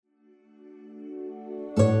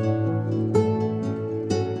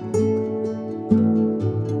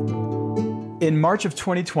In March of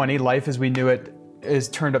 2020, life as we knew it is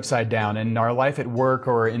turned upside down, and our life at work,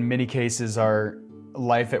 or in many cases our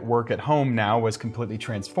life at work at home now, was completely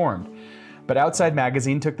transformed. But Outside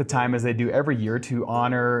Magazine took the time, as they do every year, to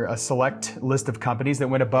honor a select list of companies that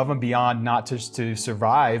went above and beyond, not just to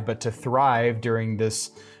survive, but to thrive during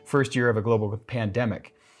this first year of a global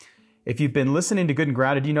pandemic. If you've been listening to Good and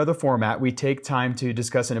Grounded, you know the format. We take time to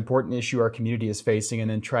discuss an important issue our community is facing and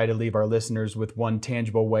then try to leave our listeners with one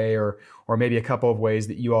tangible way or maybe a couple of ways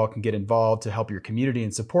that you all can get involved to help your community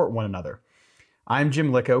and support one another. I'm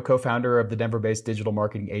Jim Licko, co-founder of the Denver-based digital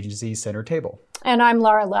marketing agency Center Table. And I'm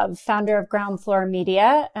Laura Love, founder of Ground Floor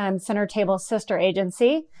Media, Center Table's sister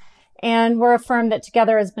agency. And we're a firm that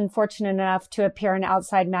together has been fortunate enough to appear in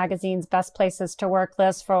Outside Magazine's Best Places to Work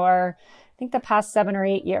list for, I think, the past 7 or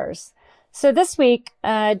 8 years. So this week,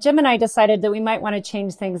 Jim and I decided that we might want to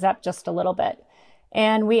change things up just a little bit.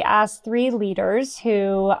 And we asked 3 leaders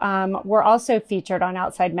who were also featured on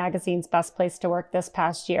Outside Magazine's Best Place to Work this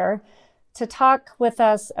past year to talk with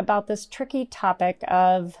us about this tricky topic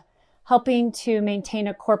of helping to maintain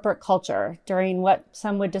a corporate culture during what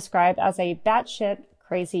some would describe as a batshit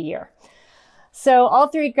crazy year. So all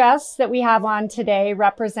 3 guests that we have on today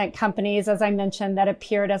represent companies, as I mentioned, that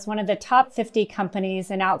appeared as one of the top 50 companies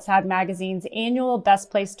in Outside Magazine's annual Best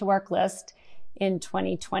Place to Work list in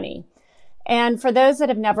 2020. And for those that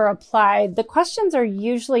have never applied, the questions are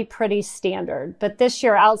usually pretty standard, but this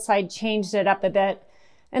year Outside changed it up a bit,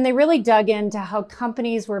 and they really dug into how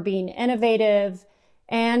companies were being innovative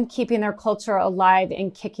and keeping their culture alive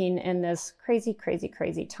and kicking in this crazy, crazy,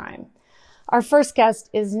 crazy time. Our first guest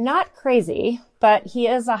is not crazy, but he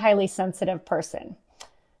is a highly sensitive person.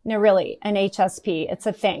 No, really, an HSP, it's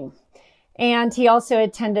a thing. And he also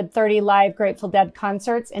attended 30 live Grateful Dead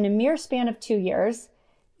concerts in a mere span of 2 years,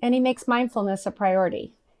 and he makes mindfulness a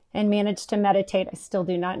priority and managed to meditate. I still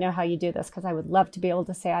do not know how you do this because I would love to be able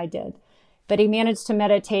to say I did. But he managed to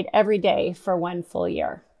meditate every day for 1 full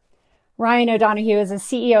year. Ryan O'Donohue is a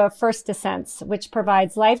CEO of First Descents, which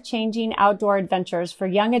provides life-changing outdoor adventures for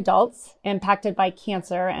young adults impacted by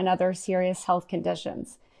cancer and other serious health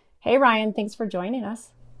conditions. Hey, Ryan, thanks for joining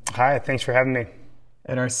us. Hi, thanks for having me.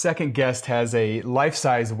 And our second guest has a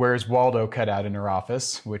life-size Where's Waldo cutout in her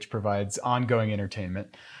office, which provides ongoing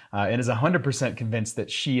entertainment, and is 100% convinced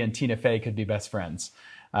that she and Tina Fey could be best friends.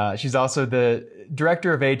 She's also the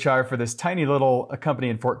director of HR for this tiny little company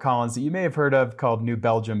in Fort Collins that you may have heard of called New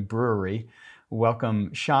Belgium Brewery.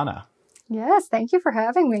 Welcome, Shauna. Yes, thank you for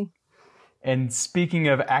having me. And speaking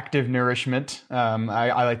of active nourishment,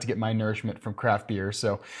 I like to get my nourishment from craft beer.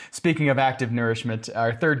 So speaking of active nourishment,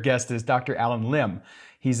 our third guest is Dr. Alan Lim.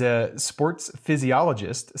 He's a sports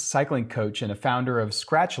physiologist, cycling coach, and a founder of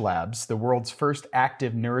Scratch Labs, the world's first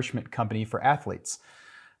active nourishment company for athletes.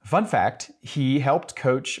 Fun fact, he helped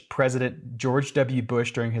coach President George W.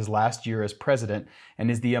 Bush during his last year as president and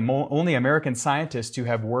is the only American scientist to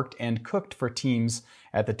have worked and cooked for teams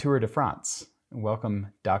at the Tour de France. Welcome,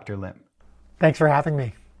 Dr. Lim. Thanks for having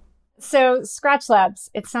me. So Scratch Labs,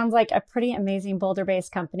 it sounds like a pretty amazing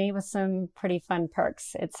Boulder-based company with some pretty fun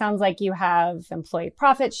perks. It sounds like you have employee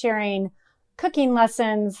profit sharing, cooking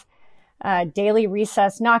lessons, daily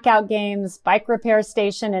recess knockout games, bike repair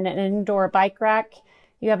station, and an indoor bike rack.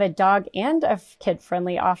 You have a dog and a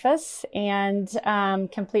kid-friendly office, and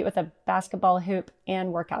complete with a basketball hoop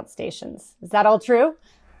and workout stations. Is that all true?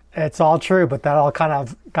 It's all true, but that all kind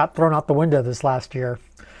of got thrown out the window this last year.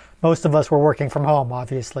 Most of us were working from home,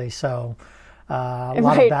 obviously, so a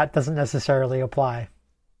lot of that doesn't necessarily apply.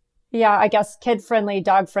 Yeah, I guess kid-friendly,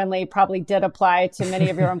 dog-friendly probably did apply to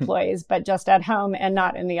many of your employees, but just at home and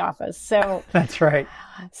not in the office. So that's right.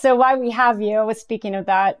 So while we have you, speaking of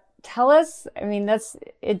that, tell us, I mean,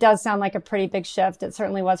 it does sound like a pretty big shift. It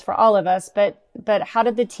certainly was for all of us, but how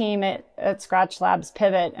did the team at Scratch Labs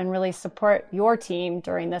pivot and really support your team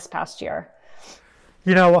during this past year?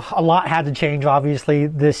 You know, a lot had to change, obviously,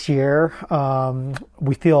 this year.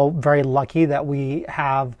 We feel very lucky that we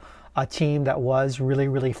have a team that was really,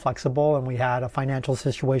 really flexible, and we had a financial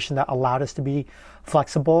situation that allowed us to be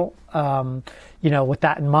flexible. You know, with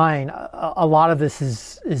that in mind, a lot of this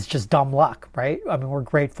is just dumb luck, right? I mean, we're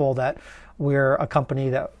grateful that we're a company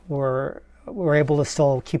that we're able to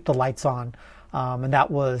still keep the lights on. And that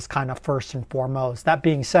was kind of first and foremost. That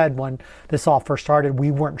being said, when this all first started, we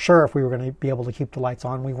weren't sure if we were going to be able to keep the lights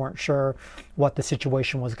on. We weren't sure what the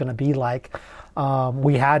situation was going to be like.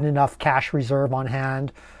 We had enough cash reserve on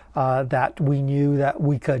hand that we knew that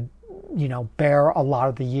we could, you know, bear a lot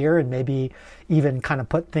of the year and maybe even kind of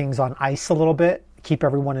put things on ice a little bit keep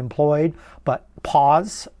everyone employed, but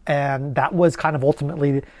pause. And that was kind of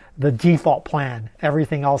ultimately the default plan.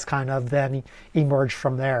 Everything else kind of then emerged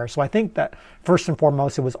from there. So I think that first and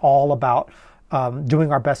foremost, it was all about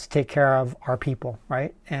doing our best to take care of our people,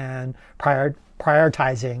 right? And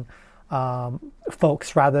prioritizing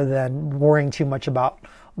folks rather than worrying too much about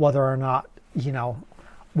whether or not,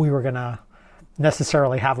 we were going to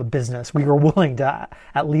necessarily have a business. We were willing to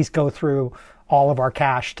at least go through all of our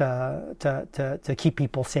cash to keep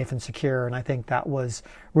people safe and secure. And I think that was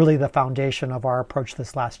really the foundation of our approach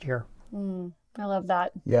this last year. I love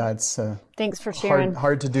that. Yeah, it's thanks for sharing.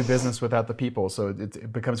 Hard to do business without the people. So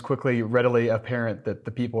it becomes quickly, readily apparent that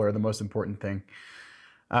the people are the most important thing.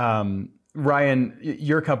 Ryan,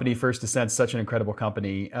 your company, First Ascent, is such an incredible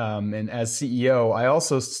company. And as CEO,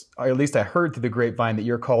 or at least I heard through the grapevine that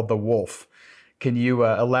you're called the Wolf. Can you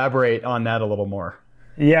elaborate on that a little more?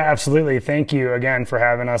 Yeah, absolutely. Thank you again for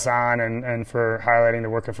having us on and for highlighting the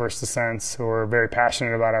work of First Ascent. We're very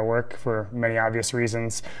passionate about our work for many obvious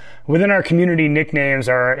reasons. Within our community, nicknames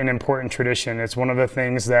are an important tradition. It's one of the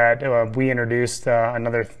things that we introduced,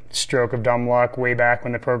 another stroke of dumb luck, way back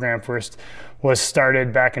when the program first was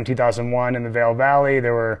started back in 2001 in the Vail Valley.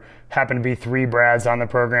 There happened to be 3 Brads on the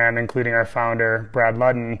program, including our founder, Brad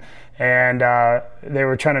Ludden. And they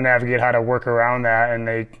were trying to navigate how to work around that,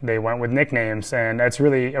 and they went with nicknames. And that's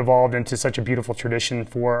really evolved into such a beautiful tradition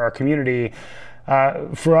for our community.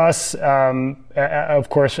 For us, of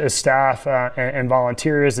course, as staff and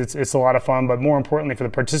volunteers, it's a lot of fun. But more importantly, for the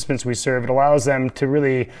participants we serve, it allows them to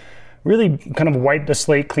really kind of wipe the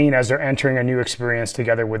slate clean as they're entering a new experience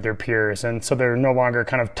together with their peers. And so they're no longer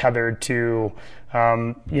kind of tethered to,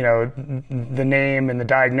 the name and the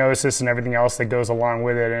diagnosis and everything else that goes along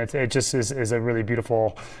with it. And it just is a really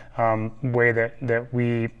beautiful way that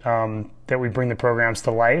we bring the programs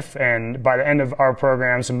to life. And by the end of our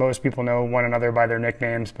programs, most people know one another by their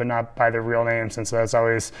nicknames, but not by their real names. And so that's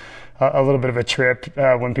always a little bit of a trip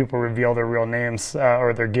when people reveal their real names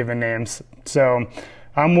or their given names. So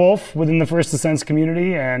I'm Wolf within the First Ascent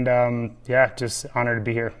community, and just honored to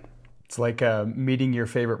be here. It's like meeting your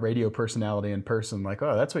favorite radio personality in person. Like,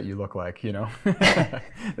 oh, that's what you look like, getting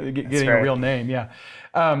a real name. Yeah.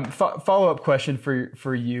 Follow-up question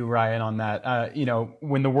for you, Ryan, on that.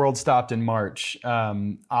 When the world stopped in March,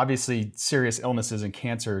 obviously serious illnesses and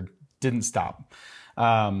cancer didn't stop.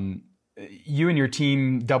 You and your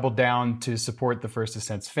team doubled down to support the First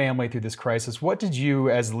Ascent's family through this crisis. What did you,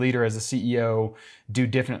 as a leader, as a CEO, do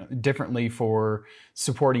differently for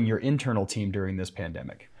supporting your internal team during this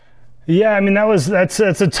pandemic? Yeah, I mean, that's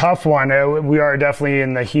a tough one. We are definitely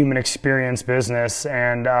in the human experience business.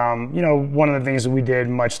 And, one of the things that we did,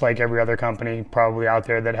 much like every other company probably out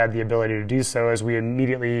there that had the ability to do so, is we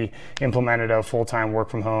immediately implemented a full-time work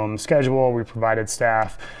from home schedule. We provided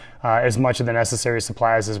staff as much of the necessary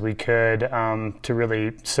supplies as we could to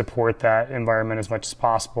really support that environment as much as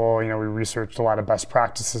possible. We researched a lot of best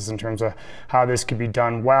practices in terms of how this could be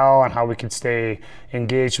done well and how we could stay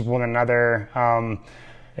engaged with one another.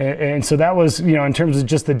 And so that was, in terms of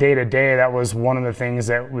just the day-to-day, that was one of the things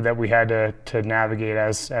that we had to navigate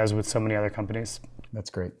as with so many other companies. That's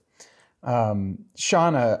great. Shauna,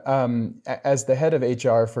 as the head of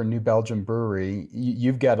HR for New Belgium Brewery,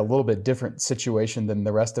 you've got a little bit different situation than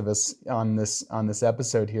the rest of us on this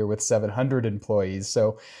episode here with 700 employees.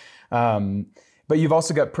 So, but you've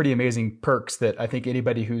also got pretty amazing perks that I think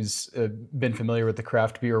anybody who's been familiar with the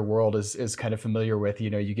craft beer world is kind of familiar with.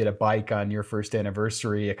 You get a bike on your first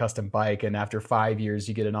anniversary, a custom bike, and after 5 years,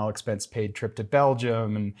 you get an all expense paid trip to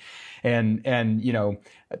Belgium, and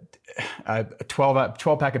a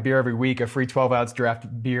 12 pack of beer every week, a free 12-ounce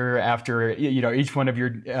draft beer after each one of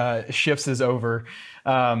your shifts is over.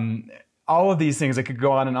 All of these things, I could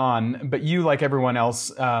go on, but you, like everyone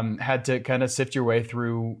else, had to kind of sift your way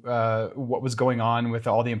through what was going on with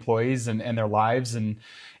all the employees and their lives and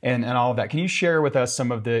all of that. Can you share with us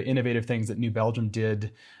some of the innovative things that New Belgium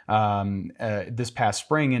did this past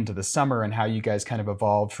spring into the summer, and how you guys kind of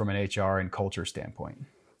evolved from an HR and culture standpoint?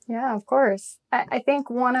 Yeah, of course. I think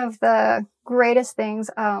one of the greatest things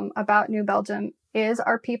about New Belgium is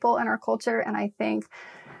our people and our culture. And I think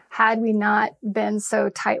had we not been so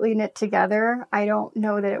tightly knit together, I don't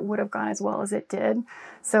know that it would have gone as well as it did.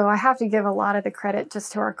 So I have to give a lot of the credit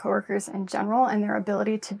just to our coworkers in general and their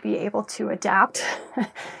ability to be able to adapt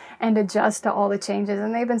and adjust to all the changes.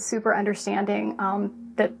 And they've been super understanding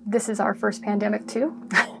that this is our first pandemic too.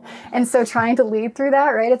 And so trying to lead through that,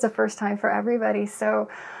 right? It's a first time for everybody. So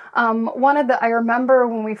I remember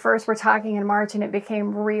when we first were talking in March and it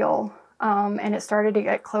became real, and it started to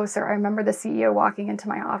get closer. I remember the CEO walking into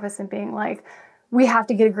my office and being like, we have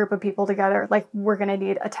to get a group of people together. Like, we're going to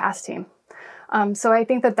need a task team. So I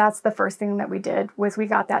think that that's the first thing that we did was we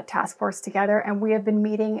got that task force together, and we have been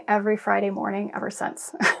meeting every Friday morning ever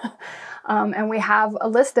since. And we have a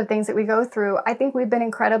list of things that we go through. I think we've been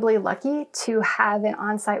incredibly lucky to have an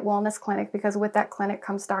on-site wellness clinic, because with that clinic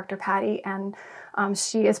comes Dr. Patty, and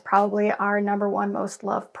she is probably our number one most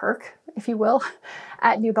loved perk, if you will,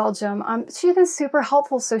 at New Belgium. She's been super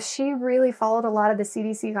helpful. So she really followed a lot of the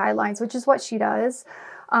CDC guidelines, which is what she does.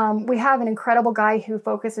 We have an incredible guy who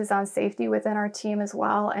focuses on safety within our team as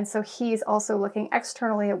well. And so he's also looking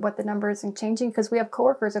externally at what the numbers are changing, because we have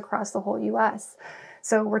coworkers across the whole US.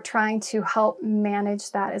 So we're trying to help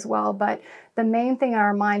manage that as well. But the main thing in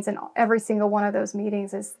our minds in every single one of those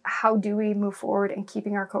meetings is how do we move forward in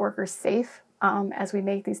keeping our coworkers safe as we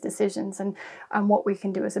make these decisions, and what we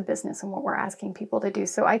can do as a business and what we're asking people to do.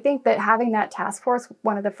 So I think that having that task force,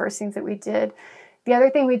 one of the first things that we did. The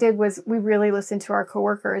other thing we did was we really listened to our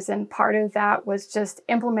coworkers, and part of that was just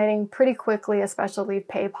implementing pretty quickly a special leave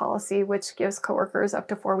pay policy, which gives coworkers up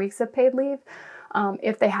to 4 weeks of paid leave.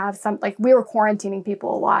 If they have like we were quarantining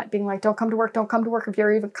people a lot, being like, don't come to work if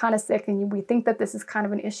you're even kind of sick and we think that this is kind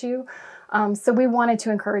of an issue. So we wanted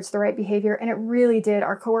to encourage the right behavior, and it really did.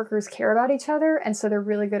 Our coworkers care about each other, and so they're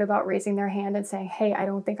really good about raising their hand and saying, hey, I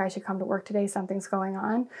don't think I should come to work today, something's going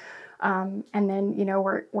on. And then,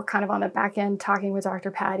 we're kind of on the back end talking with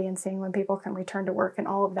Dr. Patty and seeing when people can return to work and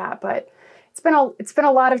all of that. But it's been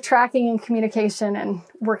a lot of tracking and communication and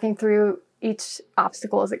working through each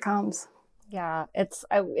obstacle as it comes. Yeah, it's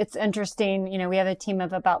interesting. We have a team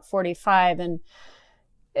of about 45, and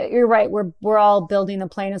you're right. We're all building the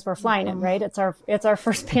plane as we're flying it, right? It's our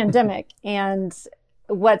first pandemic, and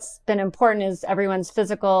what's been important is everyone's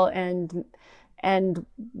physical and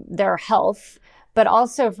their health, but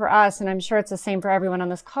also for us, and I'm sure it's the same for everyone on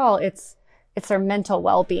this call. It's their mental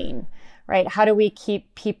well-being, right? How do we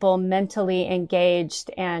keep people mentally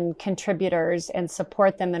engaged and contributors and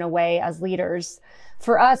support them in a way as leaders?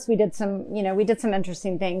 For us, we did some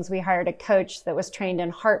interesting things. We hired a coach that was trained in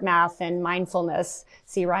heart math and mindfulness.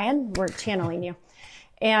 See, Ryan, we're channeling you.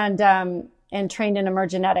 And trained in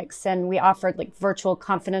emergenetics. And we offered like virtual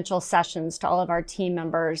confidential sessions to all of our team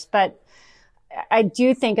members. But I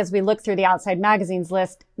do think as we look through the Outside Magazine's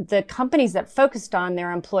list, the companies that focused on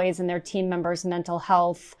their employees and their team members' mental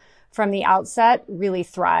health from the outset really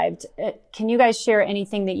thrived. Can you guys share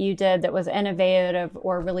anything that you did that was innovative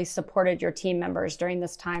or really supported your team members during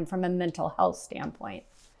this time from a mental health standpoint?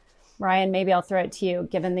 Ryan, maybe I'll throw it to you,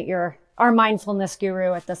 given that you're our mindfulness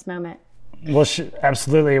guru at this moment. Well,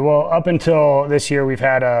 absolutely. Well, up until this year, we've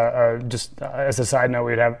had just as a side note,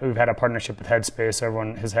 we've had a partnership with Headspace.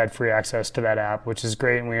 Everyone has had free access to that app, which is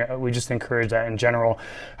great, and we just encourage that in general.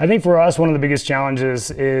 I think for us, one of the biggest challenges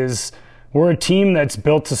is we're a team that's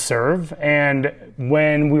built to serve, and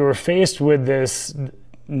when we were faced with this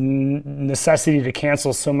necessity to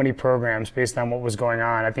cancel so many programs based on what was going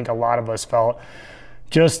on, I think a lot of us felt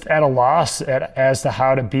just at a loss as to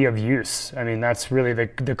how to be of use. I mean, that's really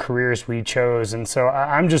the careers we chose. And so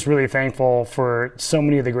I'm just really thankful for so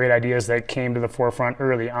many of the great ideas that came to the forefront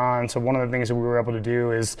early on. So one of the things that we were able to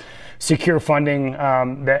do is secure funding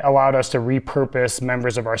that allowed us to repurpose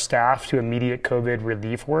members of our staff to immediate COVID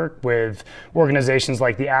relief work with organizations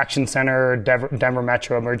like the Action Center, Denver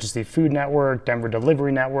Metro Emergency Food Network, Denver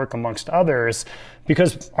Delivery Network, amongst others,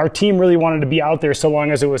 because our team really wanted to be out there so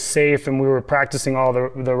long as it was safe and we were practicing all the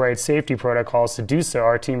right safety protocols to do so.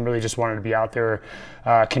 Our team really just wanted to be out there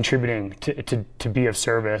contributing to be of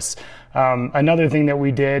service. Another thing that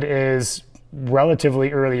we did is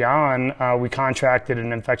relatively early on, we contracted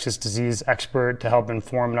an infectious disease expert to help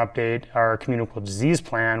inform and update our communicable disease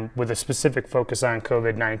plan with a specific focus on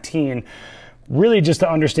COVID-19, really just to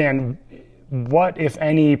understand what, if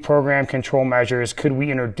any, program control measures could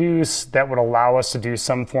we introduce that would allow us to do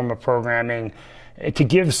some form of programming to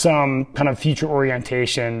give some kind of future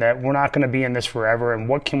orientation that we're not going to be in this forever, and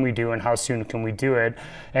what can we do and how soon can we do it.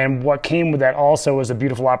 And what came with that also was a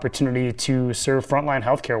beautiful opportunity to serve frontline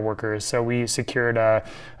healthcare workers. So we secured a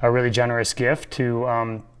really generous gift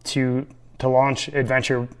to launch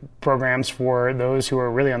adventure programs for those who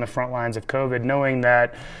are really on the front lines of COVID, knowing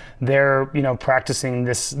that they're practicing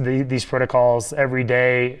these protocols every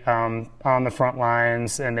day on the front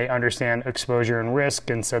lines, and they understand exposure and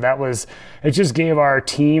risk. And so it just gave our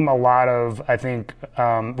team a lot of, I think,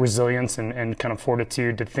 resilience and kind of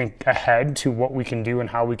fortitude to think ahead to what we can do and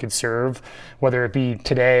how we could serve, whether it be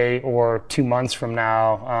today or 2 months from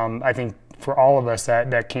now. I think for all of us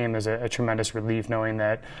that came as a tremendous relief, knowing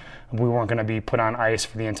that we weren't going to be put on ice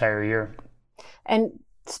for the entire year. And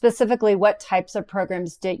specifically, what types of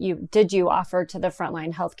programs did you offer to the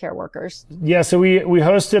frontline healthcare workers? Yeah, so we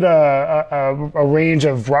hosted a range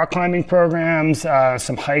of rock climbing programs,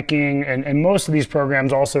 some hiking, and most of these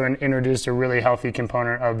programs also introduced a really healthy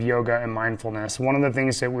component of yoga and mindfulness. One of the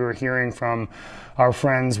things that we were hearing from our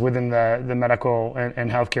friends within the medical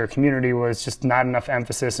and healthcare community was just not enough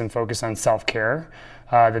emphasis and focus on self-care.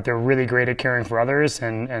 That they're really great at caring for others,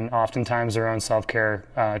 and oftentimes their own self-care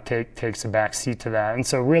takes a back seat to that. And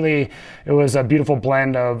so really, it was a beautiful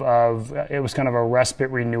blend of it was kind of a respite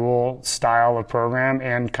renewal style of program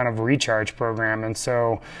and kind of recharge program. And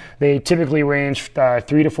so they typically range 3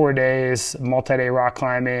 to 4 days, multi-day rock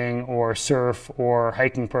climbing or surf or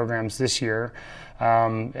hiking programs this year,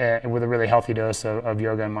 with a really healthy dose of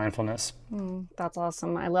yoga and mindfulness. That's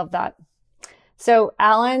awesome. I love that. So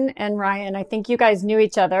Alan and Ryan, I think you guys knew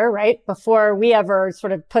each other, right? Before we ever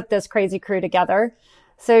sort of put this crazy crew together.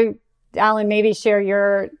 So Alan, maybe share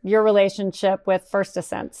your relationship with First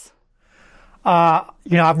Ascents.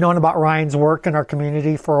 I've known about Ryan's work in our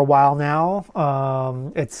community for a while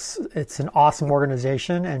now. It's an awesome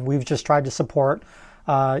organization, and we've just tried to support,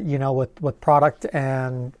 with product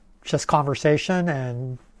and just conversation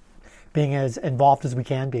and being as involved as we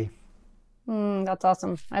can be. That's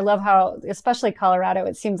awesome. I love how, especially Colorado,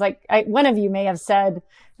 it seems like one of you may have said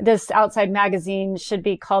this Outside Magazine should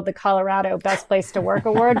be called the Colorado Best Place to Work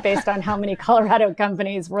Award based on how many Colorado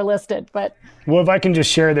companies were listed. But well, if I can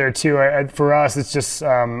just share there too, for us, it's just,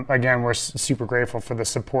 again, we're super grateful for the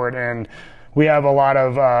support, and we have a lot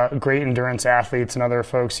of great endurance athletes and other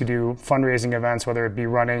folks who do fundraising events, whether it be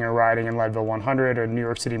running or riding in Leadville 100 or New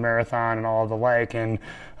York City Marathon and all of the like. And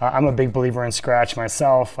I'm a big believer in Scratch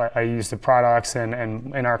myself. I use the products, and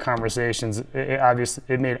in our conversations,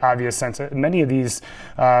 it made obvious sense. Many of these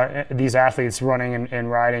athletes running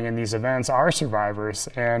and riding in these events are survivors,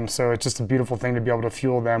 and so it's just a beautiful thing to be able to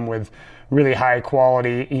fuel them with really high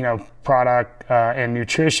quality, product and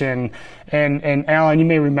nutrition. And Alan, you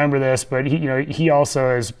may remember this, but he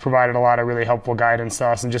also has provided a lot of really helpful guidance to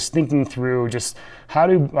us, and just thinking through just how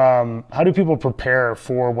do people prepare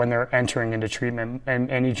for when they're entering into treatment.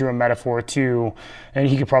 And he drew a metaphor too, and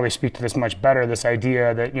he could probably speak to this much better. This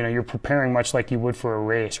idea that you're preparing much like you would for a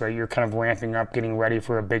race, right? You're kind of ramping up, getting ready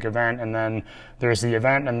for a big event, and then there's the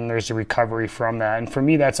event, and then there's the recovery from that. And for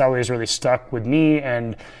me, that's always really stuck with me.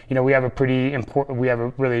 And we have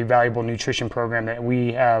a really valuable nutrition program that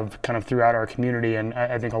we have kind of throughout our community, and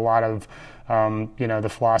I think a lot of the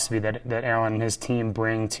philosophy that Alan and his team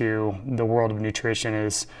bring to the world of nutrition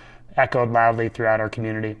is echoed loudly throughout our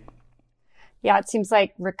community. Yeah, it seems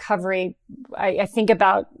like recovery, I think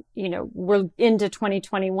about, we're into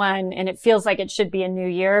 2021 and it feels like it should be a new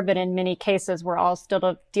year, but in many cases, we're all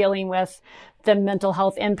still dealing with the mental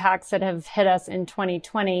health impacts that have hit us in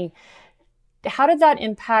 2020. How did that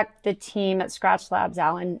impact the team at Scratch Labs,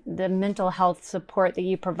 Alan, the mental health support that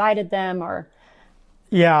you provided them? Or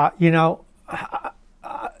Yeah,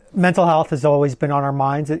 mental health has always been on our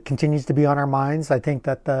minds. It continues to be on our minds. I think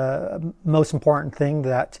that the most important thing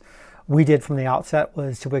that we did from the outset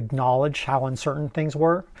was to acknowledge how uncertain things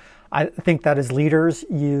were. I think that as leaders,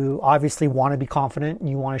 you obviously want to be confident.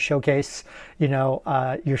 You want to showcase,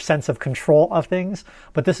 your sense of control of things.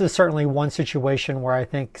 But this is certainly one situation where I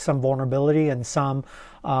think some vulnerability and some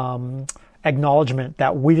acknowledgement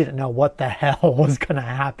that we didn't know what the hell was going to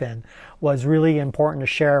happen was really important to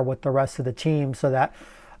share with the rest of the team, so that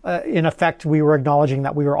in effect we were acknowledging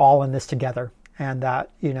that we were all in this together, and that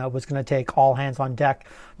it was going to take all hands on deck,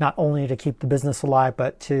 not only to keep the business alive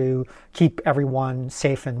but to keep everyone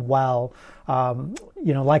safe and well.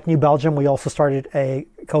 Like New Belgium, we also started a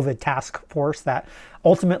COVID task force that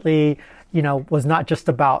ultimately was not just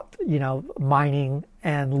about mining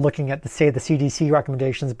and looking at the CDC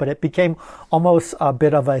recommendations, but it became almost a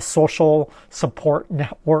bit of a social support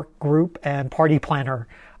network group and party planner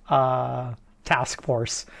task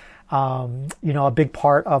force. A big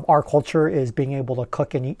part of our culture is being able to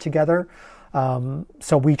cook and eat together.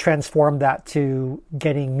 So we transformed that to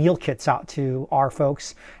getting meal kits out to our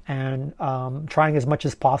folks, and trying as much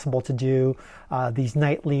as possible to do these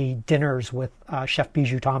nightly dinners with Chef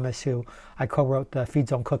Bijou Thomas, who I co-wrote the Feed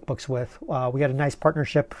Zone cookbooks with. We had a nice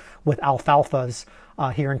partnership with Alfalfa's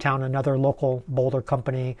here in town, another local Boulder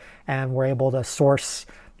company, and we're able to source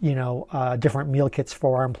different meal kits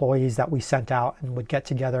for our employees that we sent out and would get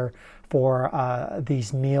together for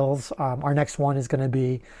these meals. Our next one is going to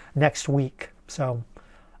be next week. So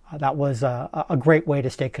that was a great way to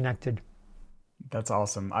stay connected. That's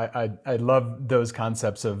awesome. I love those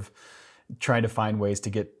concepts of trying to find ways to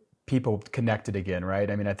get people connected again, right?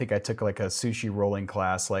 I mean, I think I took like a sushi rolling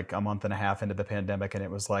class like a month and a half into the pandemic, and it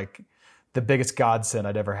was like the biggest godsend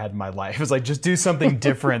I'd ever had in my life. It was like, just do something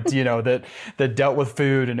different, you know, that dealt with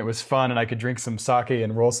food and it was fun and I could drink some sake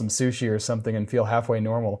and roll some sushi or something and feel halfway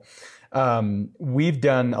normal. We've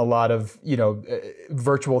done a lot of, you know,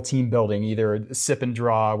 virtual team building, either sip and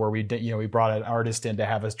draw, where we did, you know, we brought an artist in to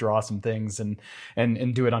have us draw some things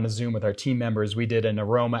and do it on a Zoom with our team members. We did an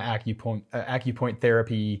aroma acupoint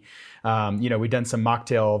therapy. You know, we've done some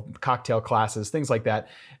cocktail classes, things like that.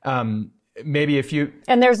 Maybe a few.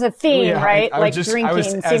 And there's a theme, right? Drinking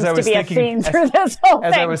seems to be a theme through this whole thing.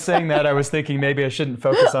 As I was saying that, I was thinking maybe I shouldn't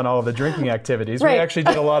focus on all of the drinking activities. Right. We actually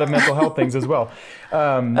did a lot of mental health things as well.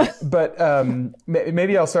 But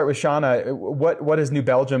maybe I'll start with Shauna. What has New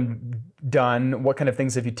Belgium done? What kind of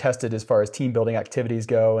things have you tested as far as team building activities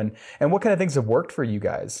go? And what kind of things have worked for you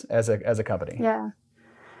guys as a company?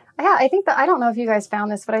 Yeah, I think I don't know if you guys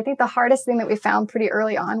found this, but I think the hardest thing that we found pretty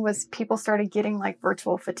early on was people started getting like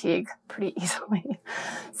virtual fatigue pretty easily.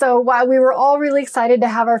 So while we were all really excited to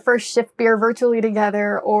have our first shift beer virtually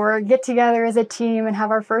together or get together as a team and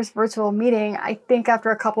have our first virtual meeting, I think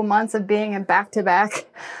after a couple months of being in back-to-back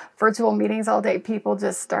virtual meetings all day, people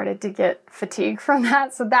just started to get fatigue from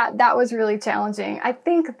that. So that was really challenging. I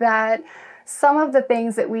think that some of the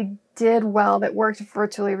things that we did well that worked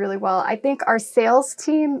virtually really well. I think our sales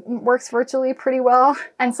team works virtually pretty well.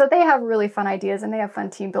 And so they have really fun ideas and they have fun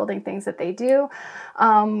team building things that they do.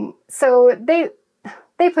 So they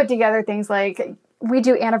put together things like, we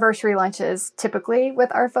do anniversary lunches typically with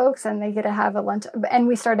our folks and they get to have a lunch. And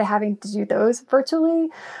we started having to do those virtually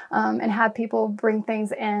and have people bring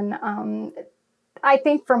things in. I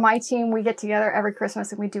think for my team, we get together every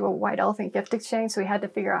Christmas and we do a white elephant gift exchange. So we had to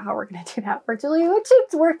figure out how we're going to do that virtually, which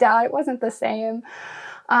it's worked out. It wasn't the same.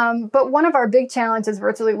 But one of our big challenges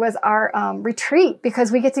virtually was our retreat,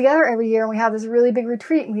 because we get together every year and we have this really big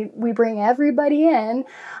retreat and we bring everybody in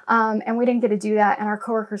and we didn't get to do that. And our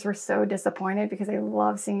coworkers were so disappointed because they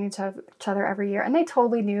love seeing each other every year. And they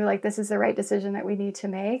totally knew like this is the right decision that we need to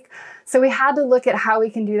make. So we had to look at how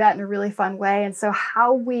we can do that in a really fun way. And so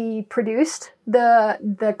how we produced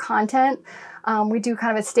the content, we do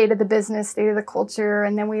kind of a state of the business, state of the culture,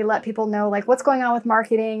 and then we let people know like what's going on with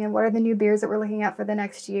marketing and what are the new beers that we're looking at for the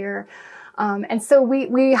next year. And so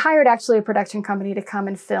we hired actually a production company to come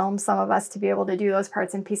and film some of us to be able to do those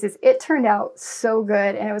parts and pieces. It turned out so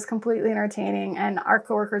good and it was completely entertaining and our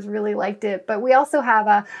coworkers really liked it. But we also have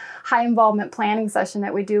a high involvement planning session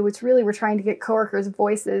that we do, which really we're trying to get coworkers'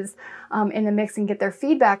 voices in the mix and get their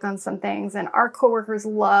feedback on some things. And our coworkers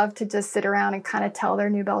love to just sit around and kind of tell their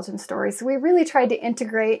New Belgium stories. So we really tried to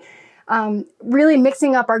integrate really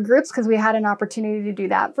mixing up our groups, because we had an opportunity to do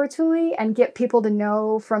that virtually and get people to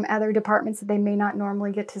know from other departments that they may not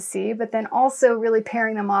normally get to see, but then also really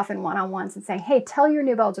pairing them off in one-on-ones and saying, hey, tell your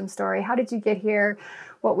New Belgium story. How did you get here?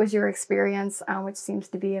 What was your experience? Which seems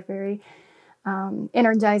to be a very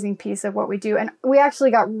energizing piece of what we do. And we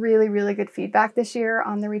actually got really, really good feedback this year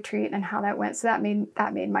on the retreat and how that went. So that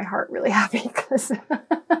made my heart really happy because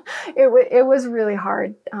it was really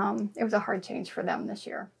hard. It was a hard change for them this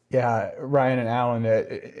year. Yeah, Ryan and Alan,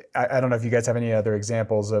 I don't know if you guys have any other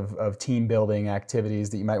examples of team building activities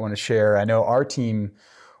that you might want to share. I know our team,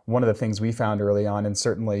 one of the things we found early on, and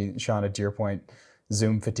certainly Shauna, to your point,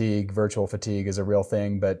 Zoom fatigue, virtual fatigue is a real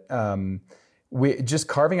thing, but we just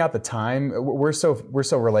carving out the time. We're so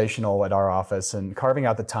relational at our office, and carving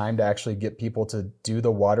out the time to actually get people to do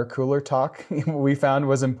the water cooler talk we found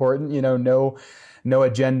was important. You know, no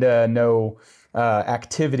agenda, no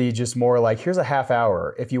activity, just more like, here's a half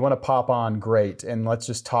hour. If you want to pop on, great. And let's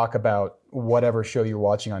just talk about whatever show you're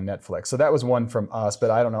watching on Netflix. So that was one from us,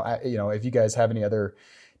 but I don't know, if you guys have any other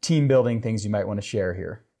team building things you might want to share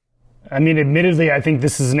here. I mean, admittedly, I think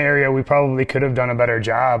this is an area we probably could have done a better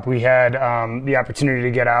job. We had the opportunity to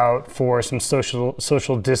get out for some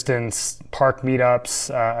social distance park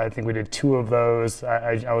meetups. I think we did 2 of those.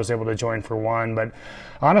 I was able to join for one, but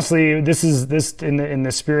honestly, this in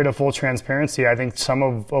the spirit of full transparency. I think some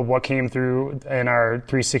of what came through in our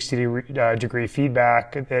 360 degree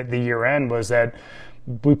feedback at the year end was that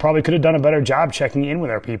we probably could have done a better job checking in with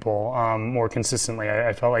our people more consistently.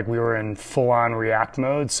 I felt like we were in full-on react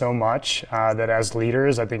mode so much that as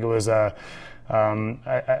leaders, I think it was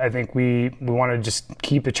I think we want to just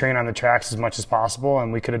keep the train on the tracks as much as possible,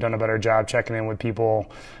 and we could have done a better job checking in with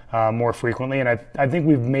people more frequently. And I think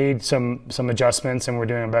we've made some adjustments, and we're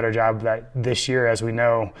doing a better job of that this year, as we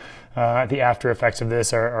know the after effects of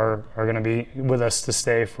this are going to be with us to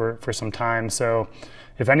stay for some time. So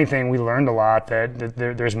if anything, we learned a lot that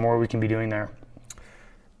there's more we can be doing there.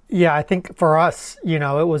 Yeah, I think for us,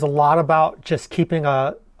 it was a lot about just keeping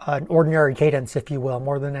an ordinary cadence, if you will,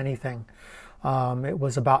 more than anything. It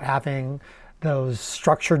was about having those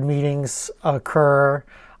structured meetings occur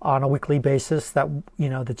on a weekly basis that,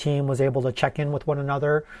 the team was able to check in with one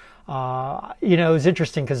another. It was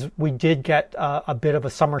interesting because we did get a bit of a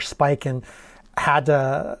summer spike and had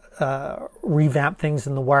to revamp things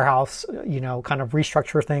in the warehouse, kind of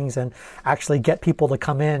restructure things and actually get people to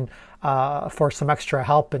come in for some extra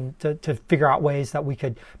help and to figure out ways that we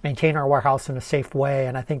could maintain our warehouse in a safe way.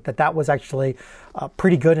 And I think that was actually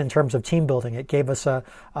pretty good in terms of team building. It gave us a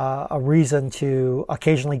reason to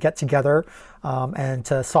occasionally get together and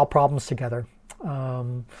to solve problems together.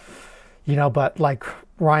 But like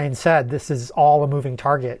Ryan said, this is all a moving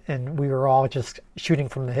target, and we were all just shooting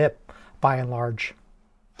from the hip by and large.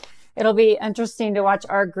 It'll be interesting to watch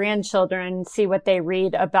our grandchildren see what they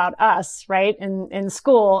read about us, right? In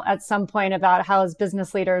school at some point about how as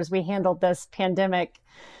business leaders we handled this pandemic.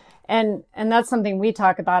 And that's something we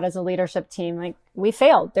talk about as a leadership team. Like, we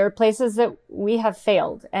failed. There are places that we have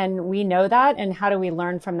failed, and we know that. And how do we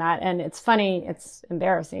learn from that? And it's funny, it's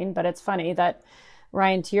embarrassing, but it's funny that,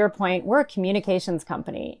 Ryan, to your point, we're a communications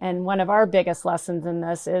company. And one of our biggest lessons in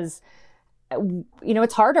this is,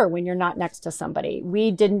 it's harder when you're not next to somebody.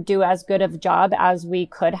 We didn't do as good of a job as we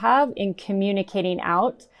could have in communicating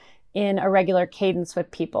out in a regular cadence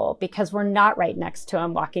with people because we're not right next to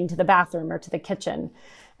them walking to the bathroom or to the kitchen.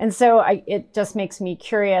 And so it just makes me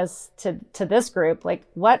curious to this group, like,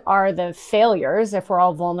 what are the failures, if we're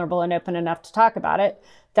all vulnerable and open enough to talk about it,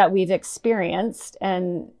 that we've experienced,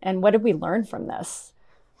 and what did we learn from this?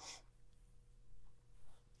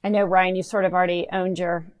 I know, Ryan, you sort of already owned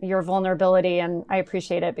your vulnerability, and I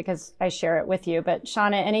appreciate it because I share it with you. But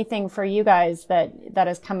Shauna, anything for you guys that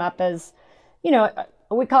has come up as,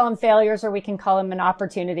 we call them failures or we can call them an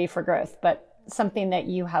opportunity for growth, but something that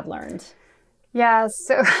you have learned? Yeah,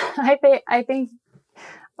 so I think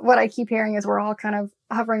what I keep hearing is we're all kind of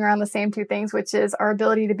hovering around the same two things, which is our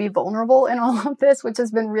ability to be vulnerable in all of this, which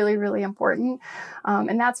has been really, really important.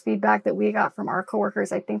 And that's feedback that we got from our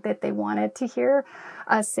coworkers. I think that they wanted to hear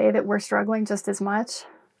us say that we're struggling just as much.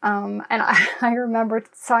 And I remember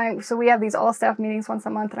so we have these all staff meetings once a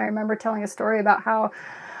month. And I remember telling a story about how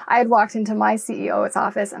I had walked into my CEO's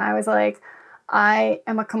office and I was like, I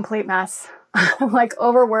am a complete mess. I'm like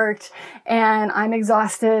overworked and I'm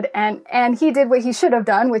exhausted. And he did what he should have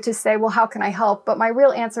done, which is say, well, how can I help? But my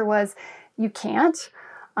real answer was, you can't,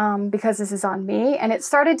 because this is on me. And it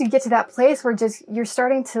started to get to that place where just you're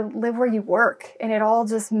starting to live where you work and it all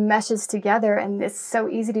just meshes together. And it's so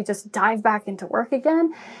easy to just dive back into work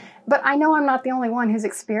again. But I know I'm not the only one who's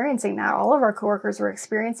experiencing that. All of our coworkers were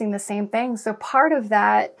experiencing the same thing. So part of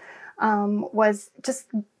that was just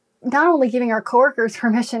not only giving our coworkers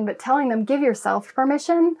permission, but telling them, give yourself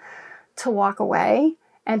permission to walk away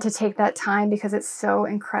and to take that time because it's so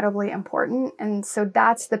incredibly important. And so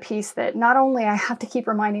that's the piece that not only I have to keep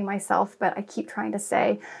reminding myself, but I keep trying to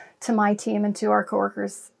say to my team and to our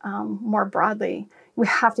coworkers more broadly, we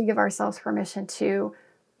have to give ourselves permission to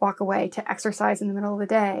walk away, to exercise in the middle of the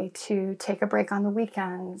day, to take a break on the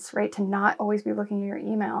weekends, right? To not always be looking at your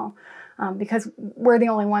email because we're the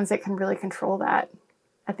only ones that can really control that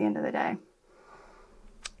at the end of the day.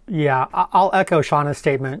 Yeah, I'll echo Shauna's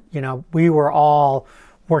statement. We were all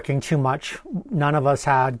working too much. None of us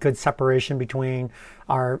had good separation between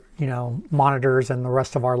our, monitors and the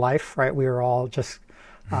rest of our life, right? We were all just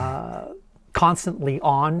constantly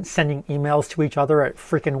on, sending emails to each other at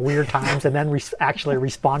freaking weird times and then actually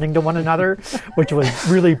responding to one another, which was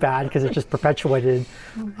really bad because it just perpetuated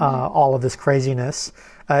all of this craziness.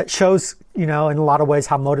 It shows, in a lot of ways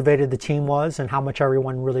how motivated the team was and how much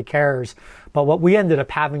everyone really cares. But what we ended up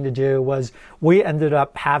having to do was we ended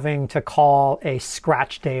up having to call a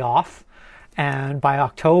scratch day off. And by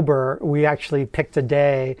October, we actually picked a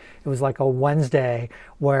day, it was like a Wednesday,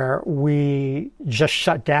 where we just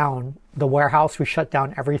shut down the warehouse. We shut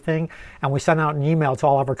down everything. And we sent out an email to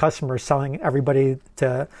all of our customers telling everybody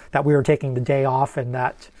that we were taking the day off and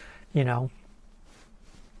that,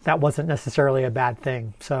 that wasn't necessarily a bad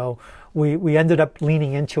thing. So we ended up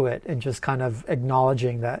leaning into it and just kind of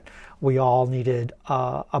acknowledging that we all needed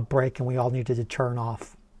a break and we all needed to turn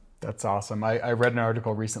off. That's awesome. I read an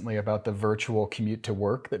article recently about the virtual commute to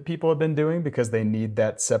work that people have been doing because they need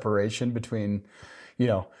that separation between,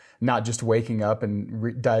 not just waking up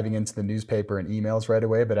and diving into the newspaper and emails right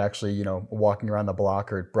away, but actually, walking around the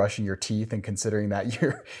block or brushing your teeth and considering that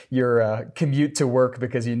your commute to work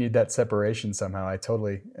because you need that separation somehow.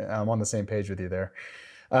 I'm on the same page with you there.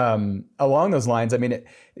 Along those lines,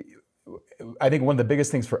 I think one of the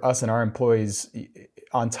biggest things for us and our employees,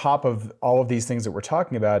 on top of all of these things that we're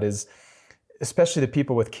talking about, is especially the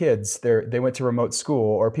people with kids, they went to remote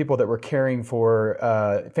school, or people that were caring for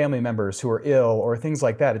family members who were ill or things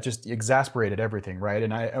like that. It just exasperated everything, right?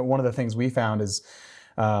 And one of the things we found is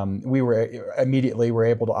we were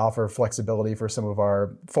able to offer flexibility for some of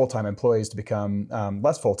our full-time employees to become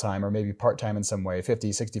less full-time or maybe part-time in some way,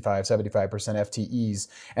 50, 65, 75% FTEs.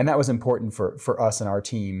 And that was important for us and our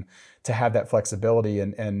team to have that flexibility.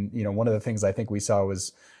 And one of the things I think we saw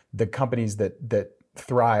was the companies that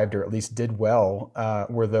thrived, or at least did well,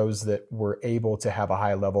 were those that were able to have a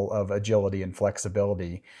high level of agility and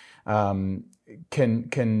flexibility. I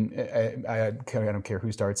don't care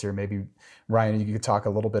who starts here. Maybe Ryan, you could talk a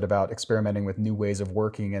little bit about experimenting with new ways of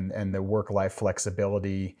working and the work-life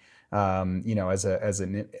flexibility. As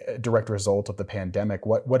a direct result of the pandemic.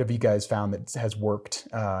 What have you guys found that has worked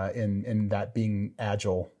in that being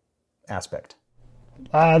agile aspect?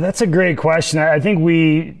 That's a great question. I think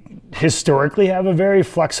we historically have a very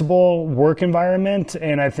flexible work environment,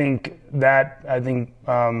 and I think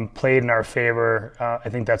played in our favor. I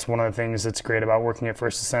think that's one of the things that's great about working at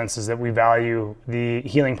First Ascents is that we value the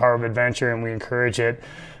healing power of adventure, and we encourage it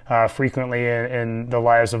frequently in the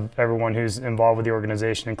lives of everyone who's involved with the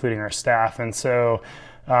organization, including our staff. And so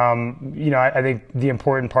I think the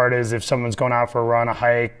important part is if someone's going out for a run, a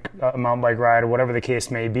hike, a mountain bike ride, or whatever the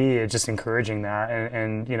case may be, it's just encouraging that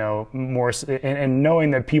and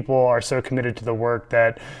knowing that people are so committed to the work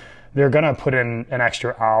that they're going to put in an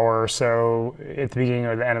extra hour or so at the beginning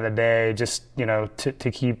or the end of the day, just,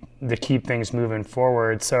 to keep things moving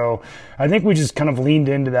forward. So I think we just kind of leaned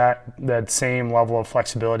into that same level of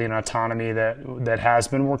flexibility and autonomy that has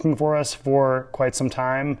been working for us for quite some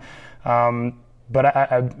time. But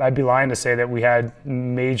I'd be lying to say that we had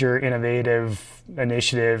major innovative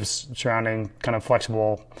initiatives surrounding kind of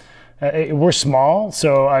flexible. We're small,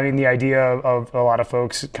 so I mean the idea of a lot of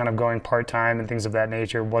folks kind of going part-time and things of that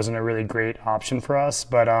nature wasn't a really great option for us.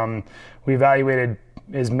 But we evaluated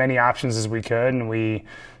as many options as we could, and we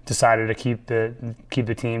decided to keep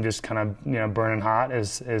the team just kind of burning hot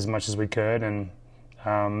as much as we could, and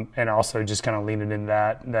also just kind of leaned into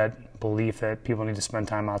that belief that people need to spend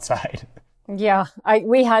time outside. Yeah,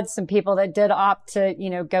 we had some people that did opt to,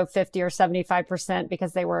 go 50 or 75%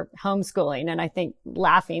 because they were homeschooling. And I think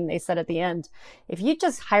laughing, they said at the end, if you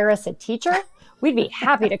just hire us a teacher, we'd be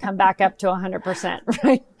happy to come back up to 100%,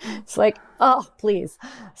 right? It's like, oh, please.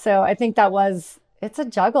 So I think it's a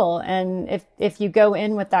juggle. And if you go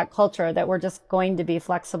in with that culture that we're just going to be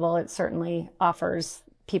flexible, it certainly offers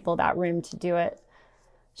people that room to do it.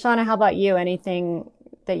 Shauna, how about you? Anything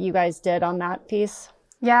that you guys did on that piece?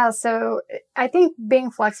 Yeah, so I think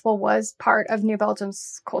being flexible was part of New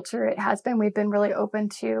Belgium's culture. It has been. We've been really open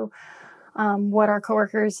to what our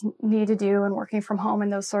coworkers need to do and working from home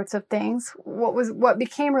and those sorts of things. What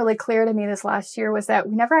became really clear to me this last year was that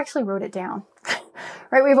we never actually wrote it down.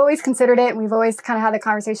 Right? We've always considered it and we've always kind of had the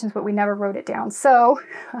conversations, but we never wrote it down. So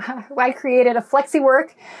I created a flexi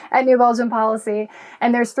work at New Belgium policy,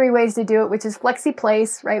 and there's 3 ways to do it, which is flexi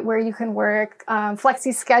place, right, where you can work,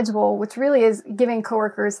 flexi schedule, which really is giving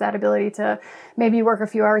coworkers that ability to maybe work a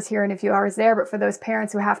few hours here and a few hours there. But for those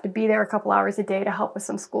parents who have to be there a couple hours a day to help with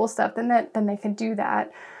some school stuff, then they can do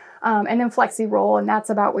that. And then flexi role, and that's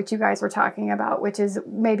about what you guys were talking about, which is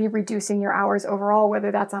maybe reducing your hours overall,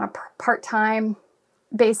 whether that's on a part-time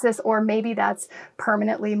basis or maybe that's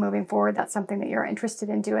permanently moving forward. That's something that you're interested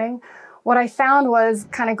in doing. What I found was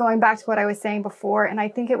kind of going back to what I was saying before, and I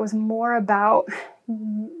think it was more about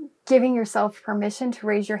giving yourself permission to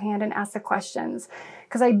raise your hand and ask the questions.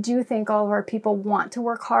 Because I do think all of our people want to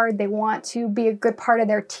work hard. They want to be a good part of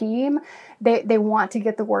their team. They want to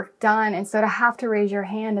get the work done. And so to have to raise your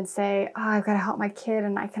hand and say, oh, I've got to help my kid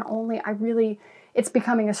and it's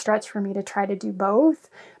becoming a stretch for me to try to do both.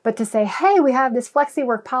 But to say, hey, we have this flexi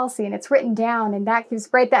work policy and it's written down, and that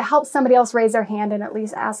helps somebody else raise their hand and at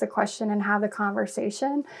least ask the question and have the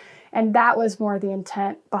conversation. And that was more the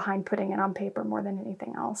intent behind putting it on paper more than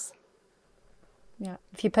anything else. Yeah.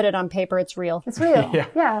 If you put it on paper, it's real. It's real.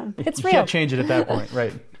 Yeah. It's real. You can't change it at that point,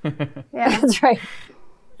 right? Yeah, that's right.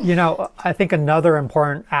 I think another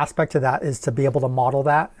important aspect of that is to be able to model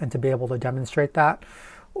that and to be able to demonstrate that.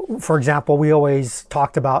 For example, we always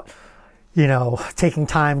talked about, taking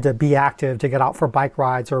time to be active, to get out for bike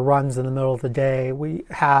rides or runs in the middle of the day. We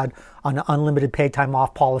had an unlimited paid time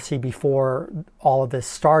off policy before all of this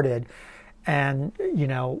started. And,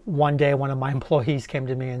 one day one of my employees came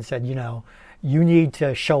to me and said, you need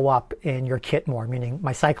to show up in your kit more, meaning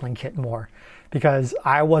my cycling kit more, because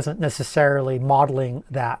I wasn't necessarily modeling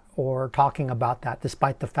that or talking about that,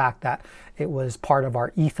 despite the fact that it was part of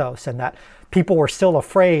our ethos and that people were still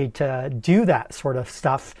afraid to do that sort of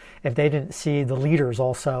stuff if they didn't see the leaders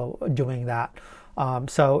also doing that.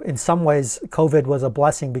 So in some ways, COVID was a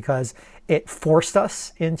blessing because it forced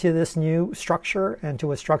us into this new structure,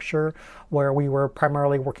 into a structure where we were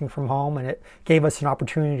primarily working from home, and it gave us an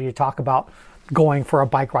opportunity to talk about going for a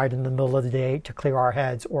bike ride in the middle of the day to clear our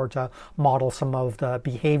heads, or to model some of the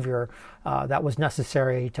behavior that was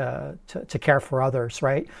necessary to care for others,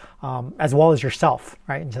 right? As well as yourself,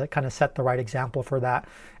 right? And to kind of set the right example for that.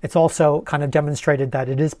 It's also kind of demonstrated that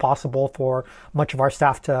it is possible for much of our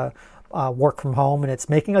staff to work from home, and it's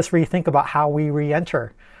making us rethink about how we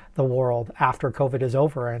re-enter the world after COVID is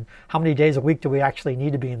over, and how many days a week do we actually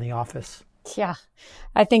need to be in the office. Yeah,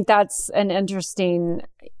 I think that's an interesting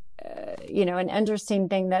an interesting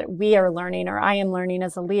thing that we are learning, or I am learning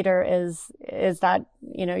as a leader, is that,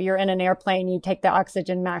 you're in an airplane, you take the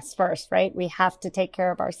oxygen mask first, right? We have to take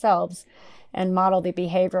care of ourselves and model the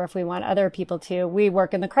behavior if we want other people to. We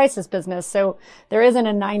work in the crisis business, so there isn't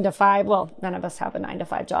a 9 to 5. Well, none of us have a 9 to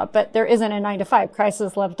 5 job, but there isn't a 9 to 5.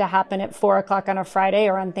 Crises love to happen at 4 o'clock on a Friday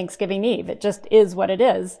or on Thanksgiving Eve. It just is what it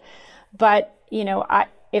is. But,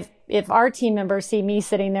 if our team members see me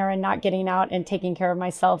sitting there and not getting out and taking care of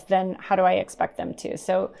myself, then how do I expect them to?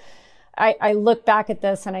 So I look back at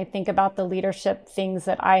this and I think about the leadership things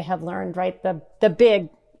that I have learned, right? The big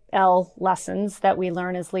L lessons that we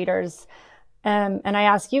learn as leaders. And I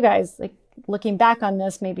ask you guys, like, looking back on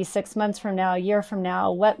this, maybe 6 months from now, a year from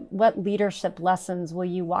now, what leadership lessons will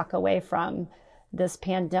you walk away from this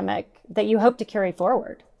pandemic that you hope to carry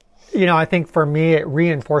forward? I think for me, it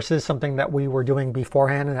reinforces something that we were doing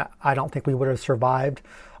beforehand, and I don't think we would have survived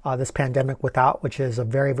this pandemic without, which is a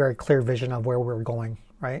very, very clear vision of where we're going,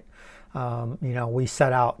 right? We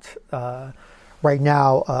set out right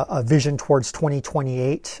now a vision towards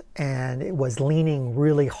 2028, and it was leaning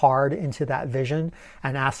really hard into that vision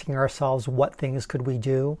and asking ourselves what things could we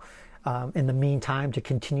do in the meantime to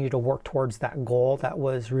continue to work towards that goal. That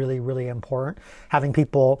was really, really important. Having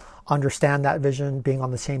people understand that vision, being on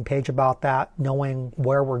the same page about that, knowing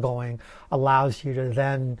where we're going, allows you to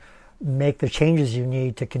then make the changes you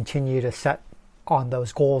need to continue to set on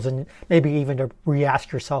those goals, and maybe even to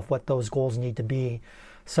re-ask yourself what those goals need to be.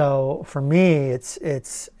 So for me,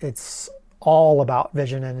 it's all about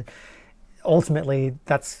vision, and ultimately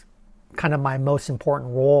that's kind of my most important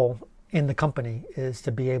role in the company, is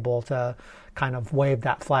to be able to kind of wave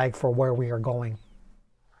that flag for where we are going.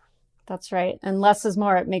 That's right. And less is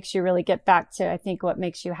more. It makes you really get back to, I think, what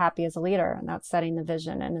makes you happy as a leader, and that's setting the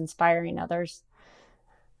vision and inspiring others.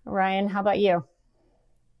 Ryan, how about you?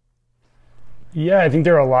 Yeah, I think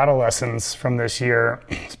there are a lot of lessons from this year,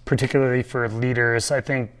 particularly for leaders. I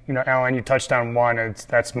think, Ellen, you touched on one,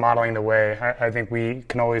 that's modeling the way. I think we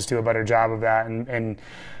can always do a better job of that. And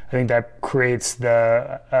I think that creates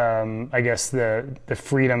the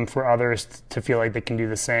freedom for others to feel like they can do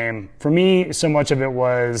the same. For me, so much of it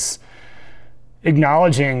was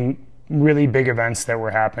acknowledging really big events that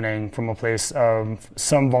were happening from a place of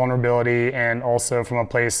some vulnerability, and also from a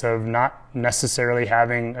place of not necessarily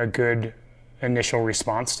having a good initial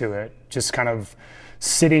response to it. Just kind of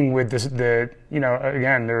sitting with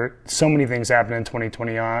again, there are so many things happening in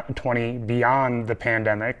 2020 beyond the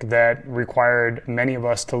pandemic that required many of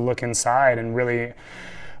us to look inside and really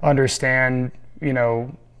understand,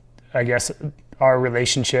 our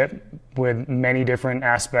relationship with many different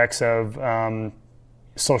aspects of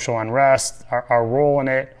social unrest, our role in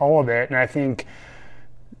it, all of it. And I think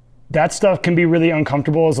that stuff can be really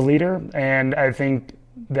uncomfortable as a leader. And I think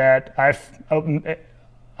that I've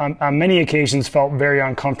on many occasions felt very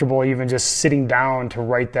uncomfortable even just sitting down to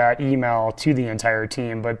write that email to the entire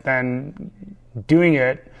team, but then doing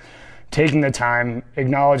it, taking the time,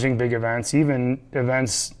 acknowledging big events, even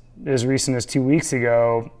events as recent as 2 weeks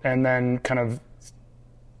ago, and then kind of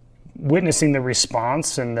witnessing the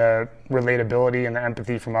response and the relatability and the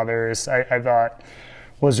empathy from others, I thought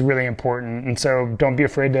was really important. And so don't be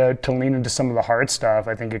afraid to lean into some of the hard stuff.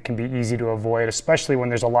 I think it can be easy to avoid, especially when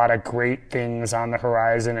there's a lot of great things on the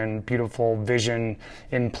horizon and beautiful vision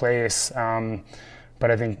in place.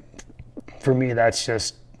 But I think for me, that's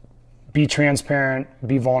just be transparent,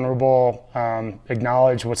 be vulnerable,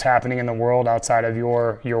 acknowledge what's happening in the world outside of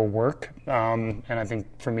your work. And I think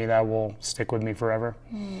for me, that will stick with me forever.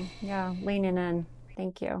 Yeah, leaning in.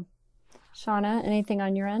 Thank you. Shauna, anything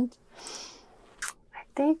on your end?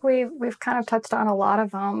 I think we've kind of touched on a lot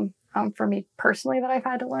of for me personally that I've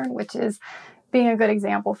had to learn, which is being a good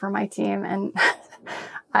example for my team. And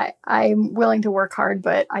I'm willing to work hard,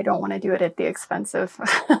 but I don't want to do it at the expense of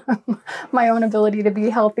my own ability to be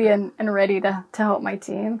healthy and ready to help my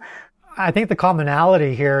team. I think the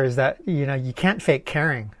commonality here is that, you can't fake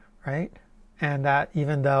caring, right? And that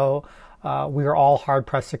even though we were all hard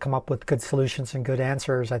pressed to come up with good solutions and good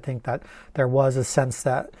answers, I think that there was a sense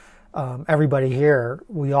that everybody here,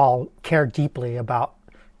 we all care deeply about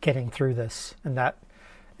getting through this, and that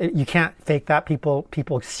you can't fake that.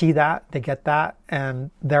 People see that, they get that, and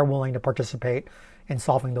they're willing to participate in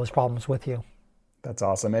solving those problems with you. That's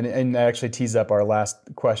awesome. And that actually tees up our last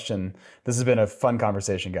question. This has been a fun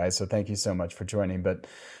conversation, guys, so thank you so much for joining. But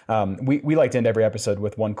we like to end every episode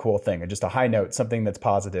with one cool thing, or just a high note, something that's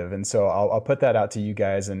positive. And so I'll put that out to you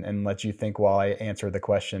guys and let you think while I answer the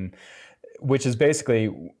question, which is basically,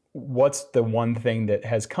 what's the one thing that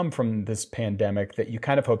has come from this pandemic that you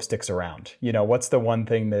kind of hope sticks around? What's the one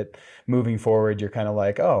thing that moving forward, you're kind of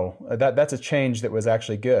like, oh, that's a change that was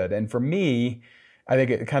actually good. And for me, I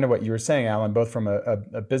think kind of what you were saying, Alan, both from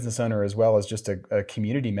a business owner as well as just a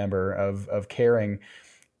community member of caring,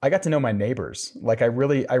 I got to know my neighbors. Like I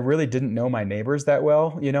really didn't know my neighbors that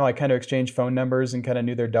well. I kind of exchanged phone numbers and kind of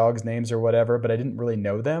knew their dogs' names or whatever, but I didn't really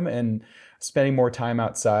know them. And spending more time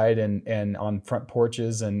outside and on front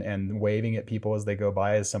porches and waving at people as they go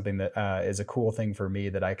by is something that is a cool thing for me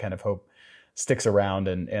that I kind of hope sticks around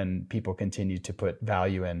and people continue to put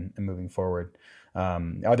value in moving forward.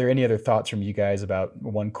 Are there any other thoughts from you guys about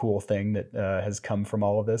one cool thing that has come from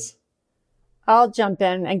all of this? I'll jump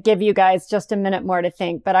in and give you guys just a minute more to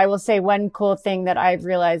think. But I will say one cool thing that I've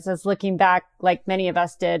realized is looking back, like many of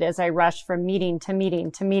us did, as I rushed from meeting to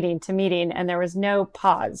meeting to meeting to meeting, and there was no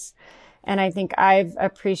pause. And I think I've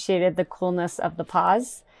appreciated the coolness of the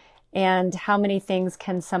pause and how many things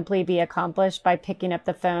can simply be accomplished by picking up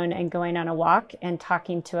the phone and going on a walk and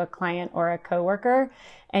talking to a client or a coworker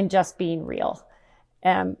and just being real.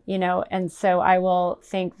 And so I will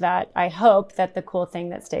think that I hope that the cool thing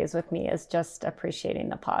that stays with me is just appreciating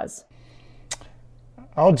the pause.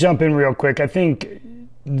 I'll jump in real quick. I think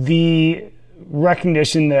the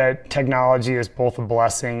recognition that technology is both a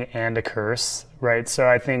blessing and a curse, right? So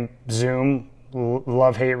I think Zoom,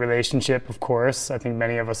 love-hate relationship, of course. I think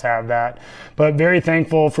many of us have that. But very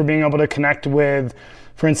thankful for being able to connect with,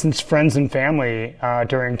 for instance, friends and family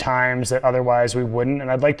during times that otherwise we wouldn't.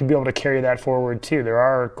 And I'd like to be able to carry that forward too. There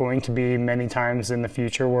are going to be many times in the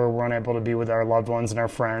future where we're unable to be with our loved ones and our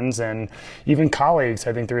friends and even colleagues.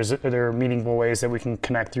 I think there are meaningful ways that we can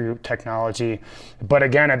connect through technology. But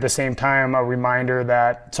again, at the same time, a reminder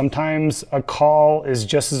that sometimes a call is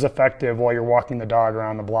just as effective while you're walking the dog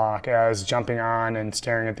around the block as jumping on and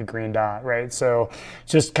staring at the green dot, right? So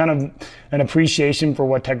just kind of an appreciation for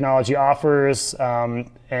what technology offers,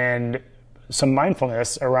 and some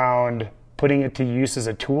mindfulness around putting it to use as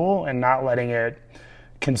a tool and not letting it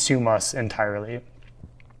consume us entirely.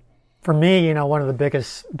 For me, one of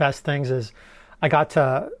the best things is I got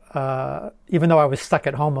to, even though I was stuck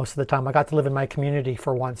at home most of the time, I got to live in my community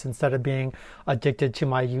for once instead of being addicted to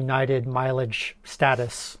my United mileage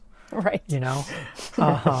status. Right.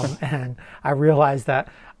 And I realized that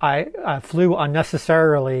I flew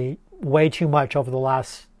unnecessarily way too much over the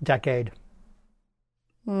last decade.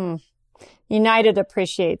 United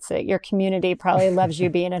appreciates it. Your community probably loves you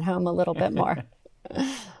being at home a little bit more.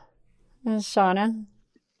 Shauna?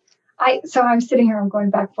 So I'm sitting here, I'm going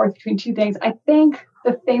back and forth between two things. I think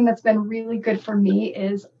the thing that's been really good for me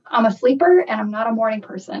is I'm a sleeper and I'm not a morning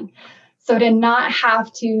person. So to not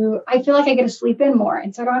have to, I feel like I get to sleep in more.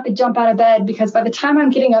 And so I don't have to jump out of bed, because by the time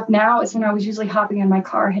I'm getting up now is when I was usually hopping in my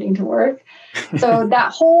car heading to work. So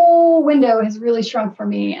that whole window has really shrunk for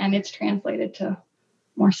me, and it's translated to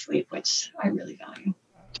more sleep, which I really value.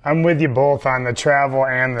 I'm with you both on the travel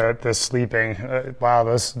and the sleeping. Wow,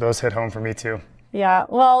 those hit home for me too. Yeah.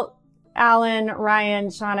 Well, Alan, Ryan,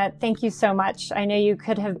 Shauna, thank you so much. I know you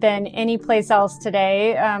could have been any place else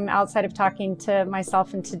today outside of talking to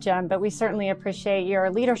myself and to Jim, but we certainly appreciate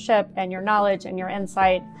your leadership and your knowledge and your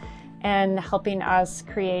insight and helping us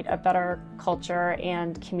create a better culture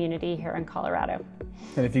and community here in Colorado.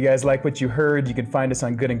 And if you guys like what you heard, you can find us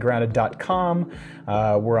on goodandgrounded.com.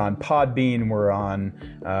 We're on Podbean, we're on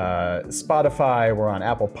Spotify, we're on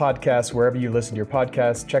Apple Podcasts, wherever you listen to your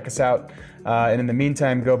podcasts. Check us out. And in the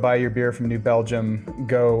meantime, go buy your beer from New Belgium,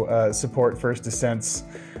 go support First Descents,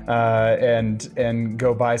 and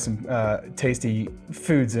go buy some tasty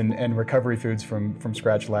foods and recovery foods from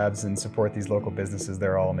Scratch Labs and support these local businesses.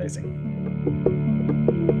 They're all amazing.